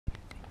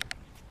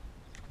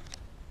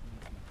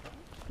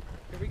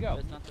go.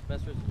 That's not the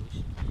best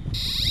resolution.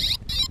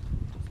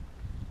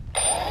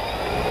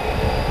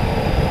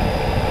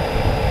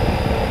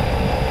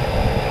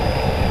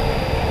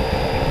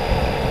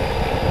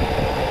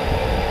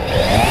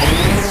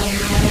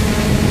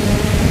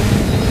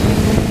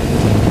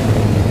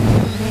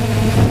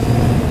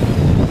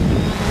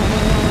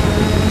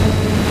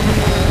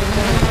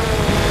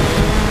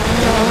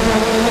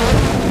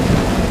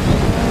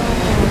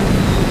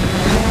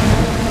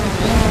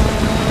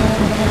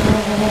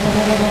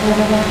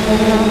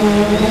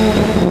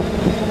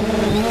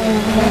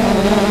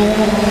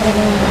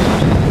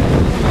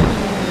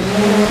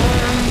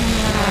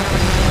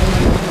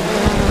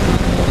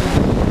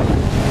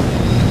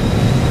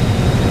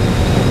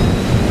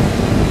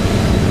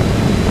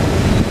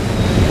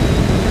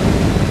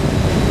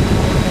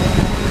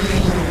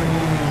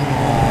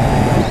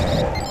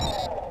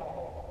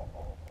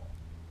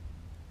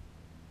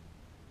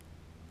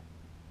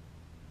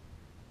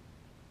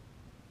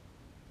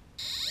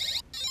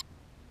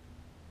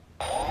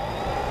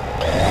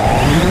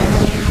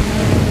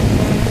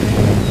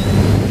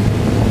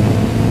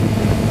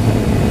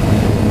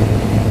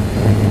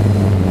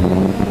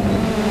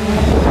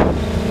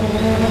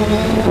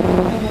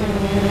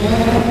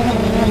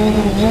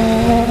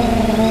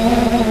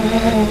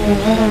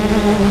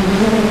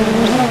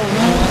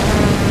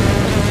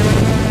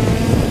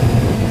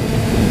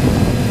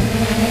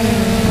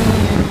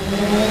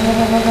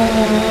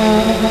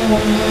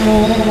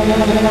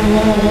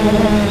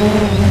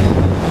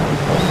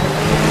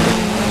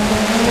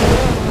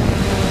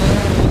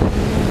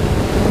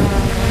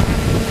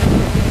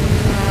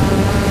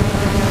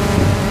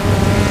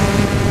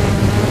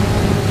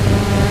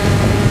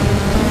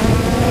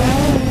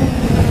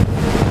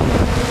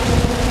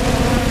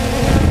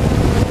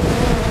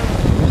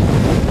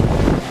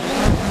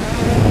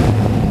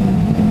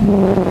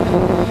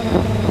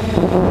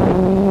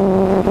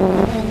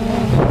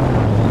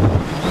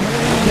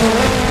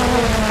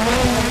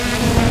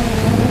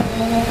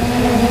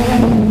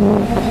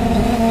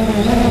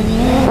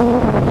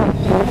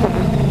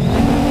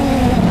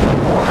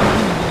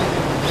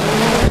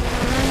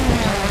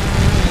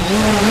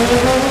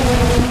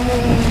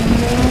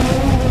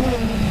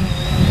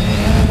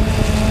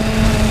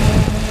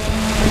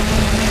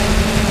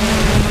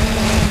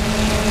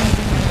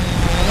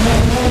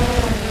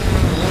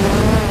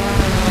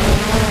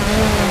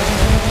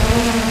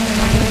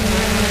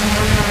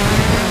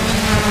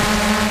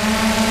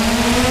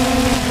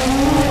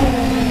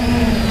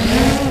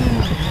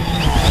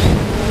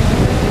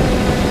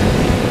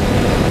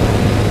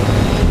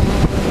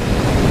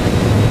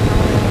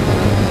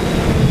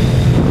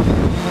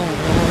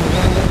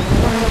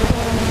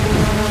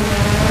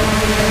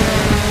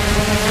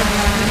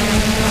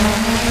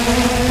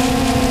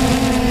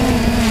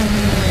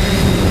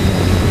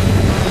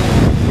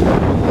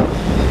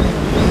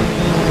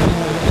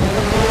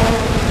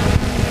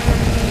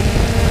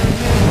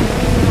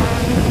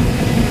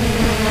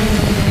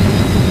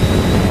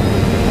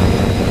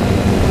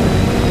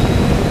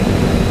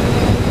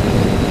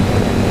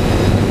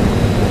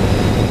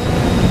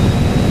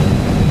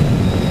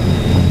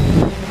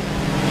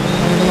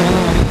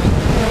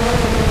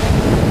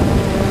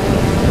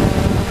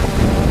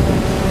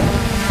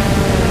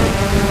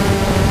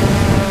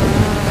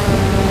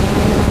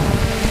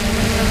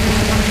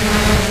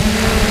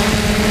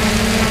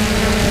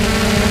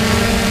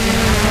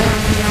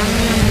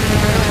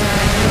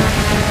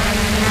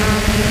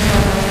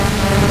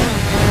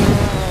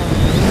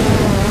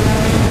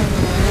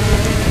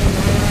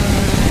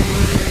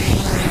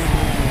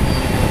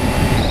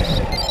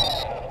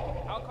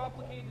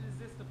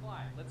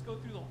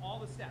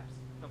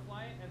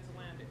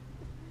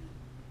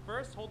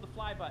 First, hold the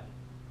fly button.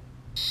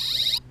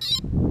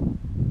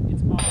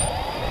 It's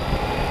off.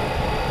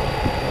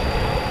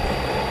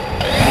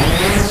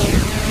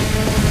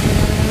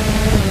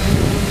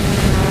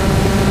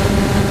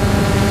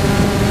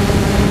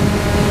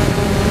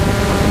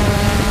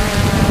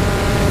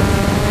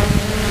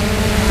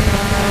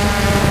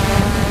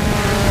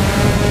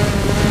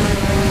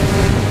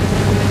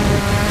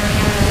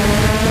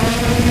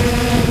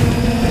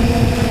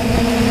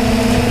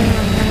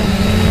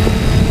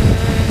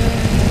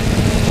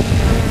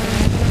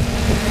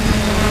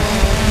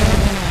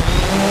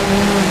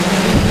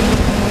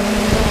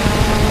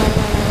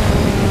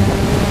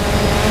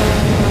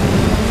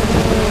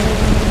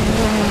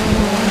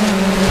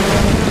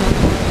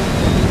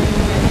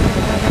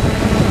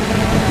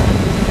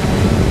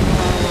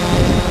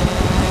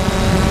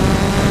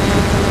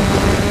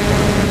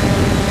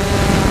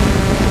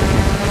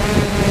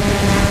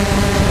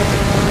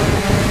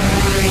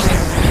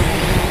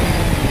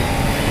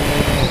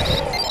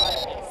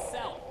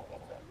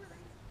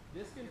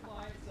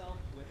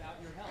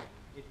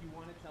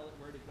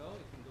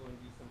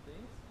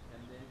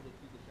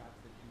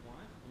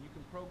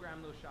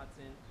 Program those shots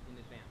in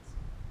advance.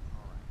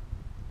 All right.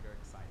 You're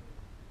excited.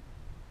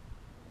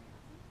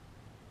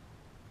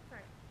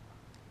 Sorry.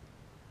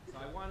 So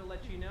I want want to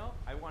let you know,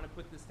 I want to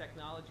put this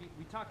technology.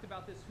 We talked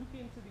about this. Who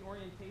came to the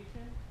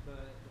orientation? We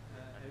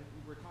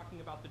were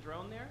talking about the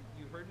drone there.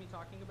 You heard me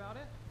talking about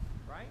it,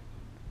 right?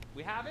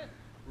 We have it.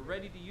 We're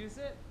ready to use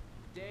it.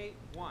 Day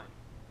 1.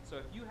 So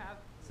if you have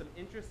some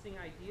interesting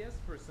ideas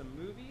for some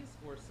movies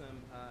or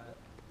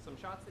some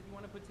shots that you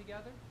want to put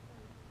together,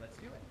 let's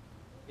do it.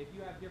 If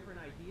you have different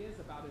ideas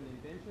about an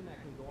invention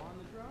that can go on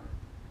the drone,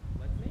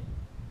 let's make it.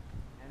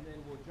 And then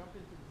we'll jump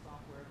into the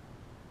software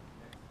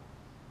next time.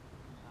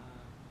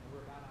 And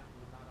we're about out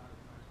of time.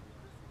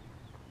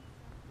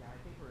 Yeah, I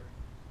think we're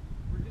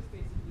just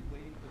basically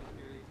waiting for the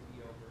period to be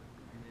over,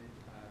 and then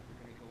we're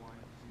going to go on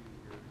to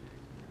your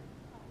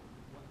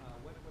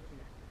what's your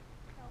next period?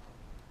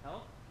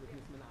 Health with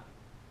Ms. Minotti.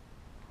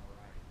 All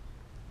right.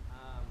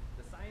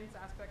 The science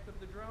aspect of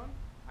the drone.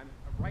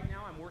 Right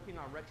now I'm working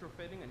on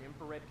retrofitting an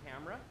infrared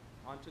camera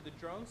onto the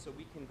drone so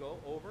we can go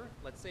over,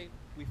 let's say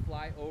we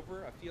fly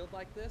over a field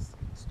like this,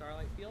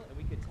 starlight field, and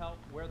we can tell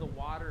where the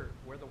water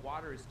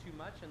is too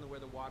much and where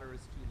the water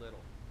is too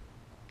little.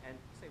 And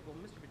you say, well,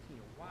 Mr.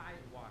 Bettino, why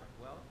water?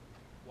 Well,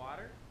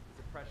 water is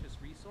a precious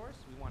resource.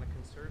 We want to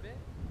conserve it.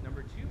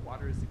 Number 2,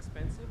 water is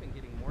expensive and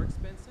getting more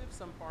expensive.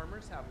 Some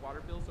farmers have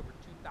water bills over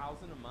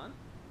 $2,000 a month.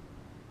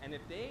 And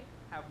if they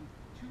have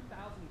 $2,000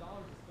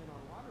 to spend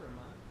on water a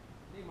month,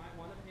 they might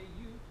want to pay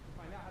you to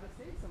find out how to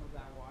save some of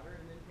that water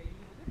and then pay you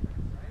the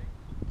difference, right?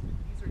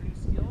 These are new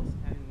skills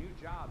and new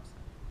jobs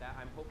that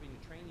I'm hoping to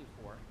train you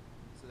for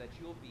so that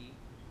you'll be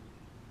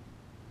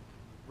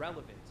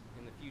relevant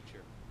in the future.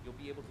 You'll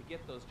be able to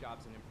get those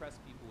jobs and impress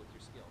people with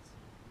your skills.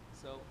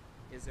 So,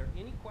 is there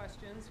any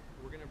questions?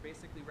 We're going to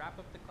basically wrap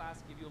up the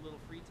class, give you a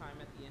little free time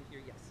at the end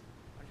here. Yes?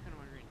 I'm just kind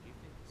of wondering, do you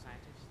think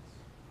scientists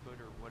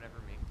could or whatever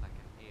make like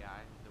an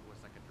AI that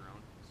was like a drone,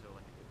 so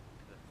like it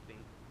could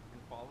think And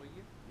follow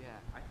you? Yeah.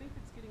 I think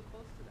it's getting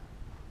close to that.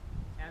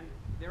 And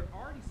they're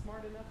already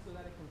smart enough so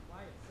that it can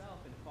fly itself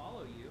and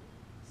follow you.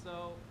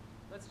 So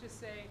let's just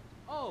say,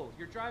 oh,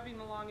 you're driving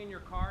along in your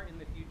car in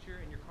the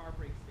future and your car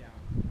breaks down.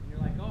 And you're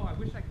like, oh, I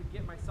wish I could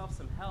get myself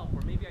some help,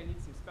 or maybe I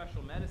need some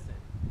special medicine.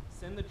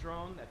 Send the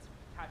drone that's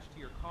attached to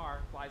your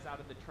car, flies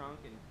out of the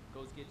trunk and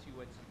goes get you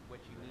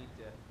what you need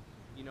to,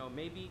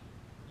 maybe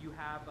you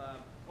have,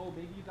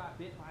 maybe you got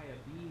bit by a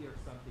bee or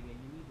something and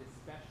you need this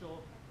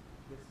special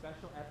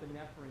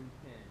epinephrine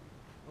pen.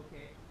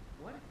 Okay,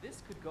 what if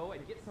this could go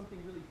and get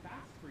something really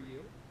fast for you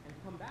and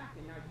come back,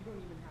 and now you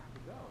don't even have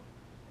to go,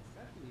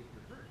 especially if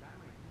you're hurt. That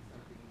might be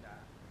something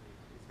that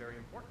is very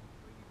important.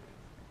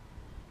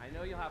 I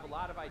know you'll have a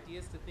lot of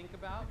ideas to think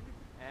about,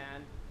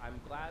 and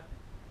I'm glad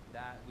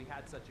that we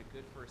had such a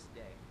good first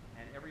day.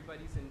 And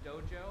everybody's in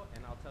dojo,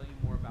 and I'll tell you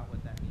more about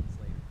what that means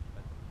later.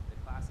 But the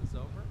class is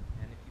over,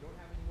 and if you don't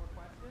have any more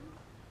questions,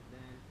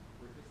 then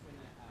we're just going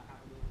to have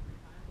a little free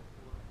time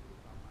before we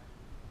stop by.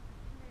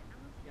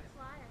 I want to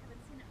fly. I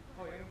haven't seen it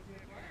before. Oh, you haven't seen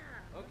it yet?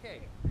 Yeah.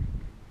 Okay.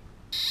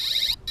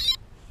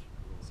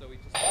 So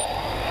we just...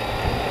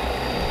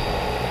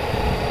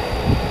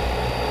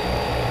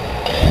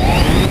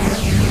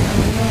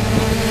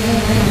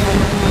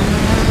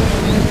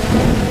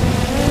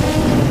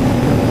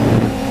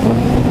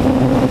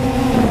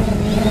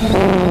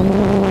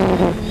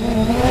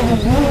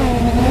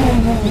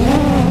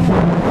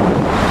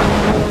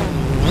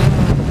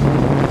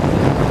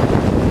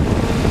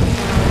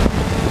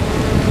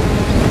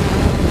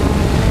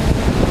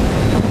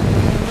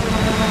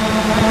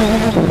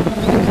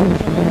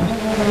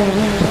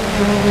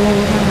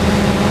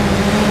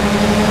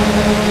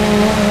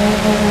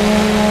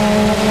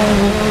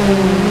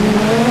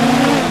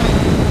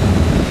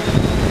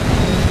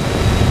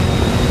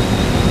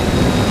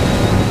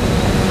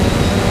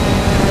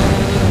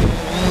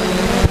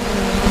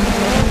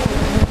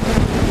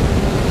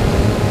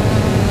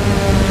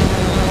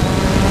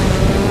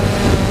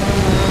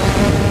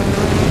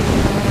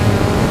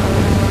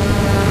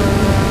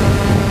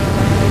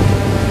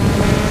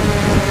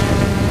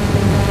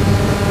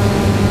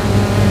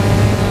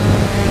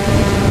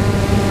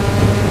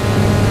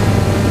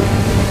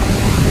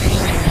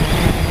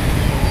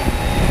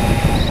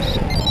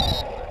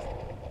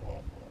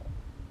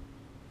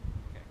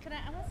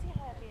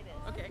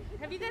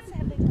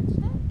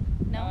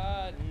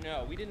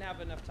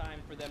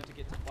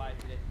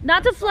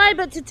 Not to fly,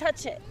 but to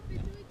touch it.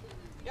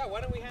 Yeah,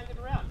 why don't we hand it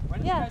around? Why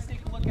don't you guys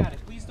take a look at it?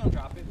 Please don't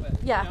drop it,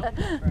 but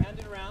hand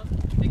it around,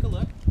 take a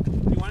look. If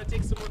you want to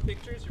take some more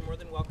pictures, you're more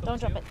than welcome to. Don't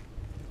drop it.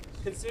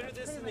 Consider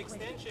this an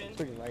extension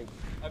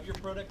of your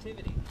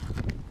productivity.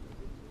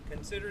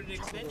 Consider it an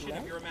extension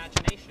of your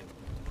imagination.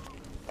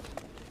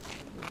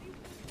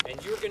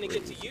 And you're going to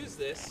get to use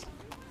this.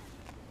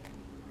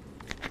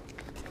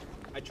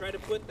 I try to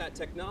put that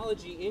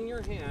technology in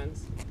your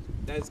hands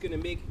that is going to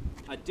make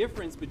a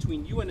difference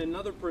between you and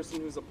another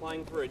person who's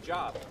applying for a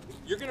job.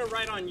 You're going to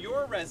write on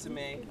your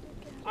resume,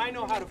 I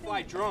know how to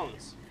fly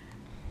drones.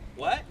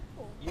 What?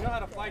 You know how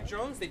to fly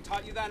drones? They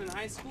taught you that in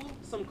high school?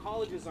 Some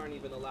colleges aren't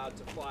even allowed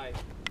to fly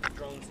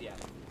drones yet,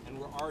 and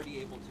we're already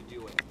able to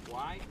do it.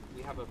 Why?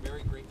 We have a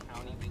very great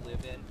county we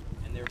live in,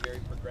 and they're very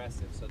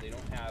progressive, so they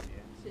don't have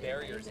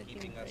barriers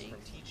keeping us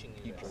from teaching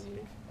you this.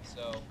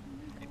 So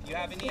you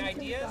have any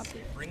ideas,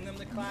 bring them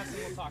to class and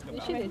we'll talk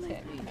about it.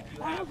 If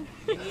you have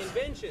any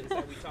inventions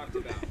that we talked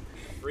about,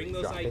 bring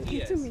those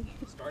ideas.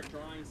 Start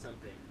drawing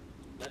something.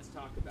 Let's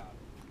talk about it.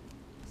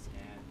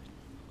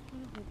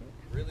 And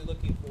really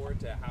looking forward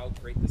to how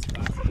great this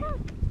class is.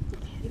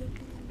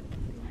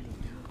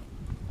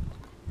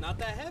 Not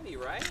that heavy,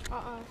 right?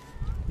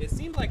 It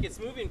seems like it's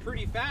moving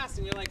pretty fast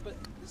and you're like, but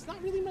there's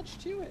not really much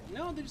to it.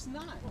 No, there's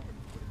not.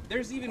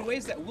 There's even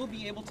ways that we'll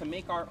be able to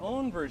make our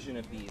own version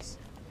of these.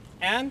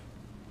 And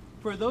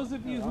for those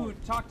of you who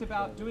talked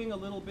about doing a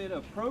little bit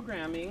of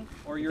programming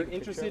or you're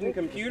interested in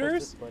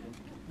computers,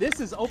 this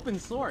is open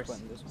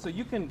source. So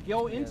you can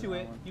go into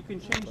it, you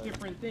can change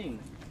different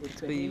things.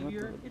 Its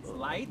behavior, its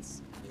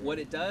lights, what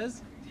it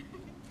does.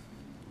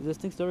 Is this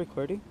thing still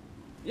recording?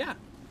 Yeah.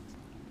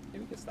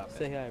 Maybe we can stop it.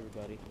 Say hi,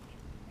 everybody.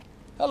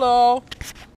 Hello.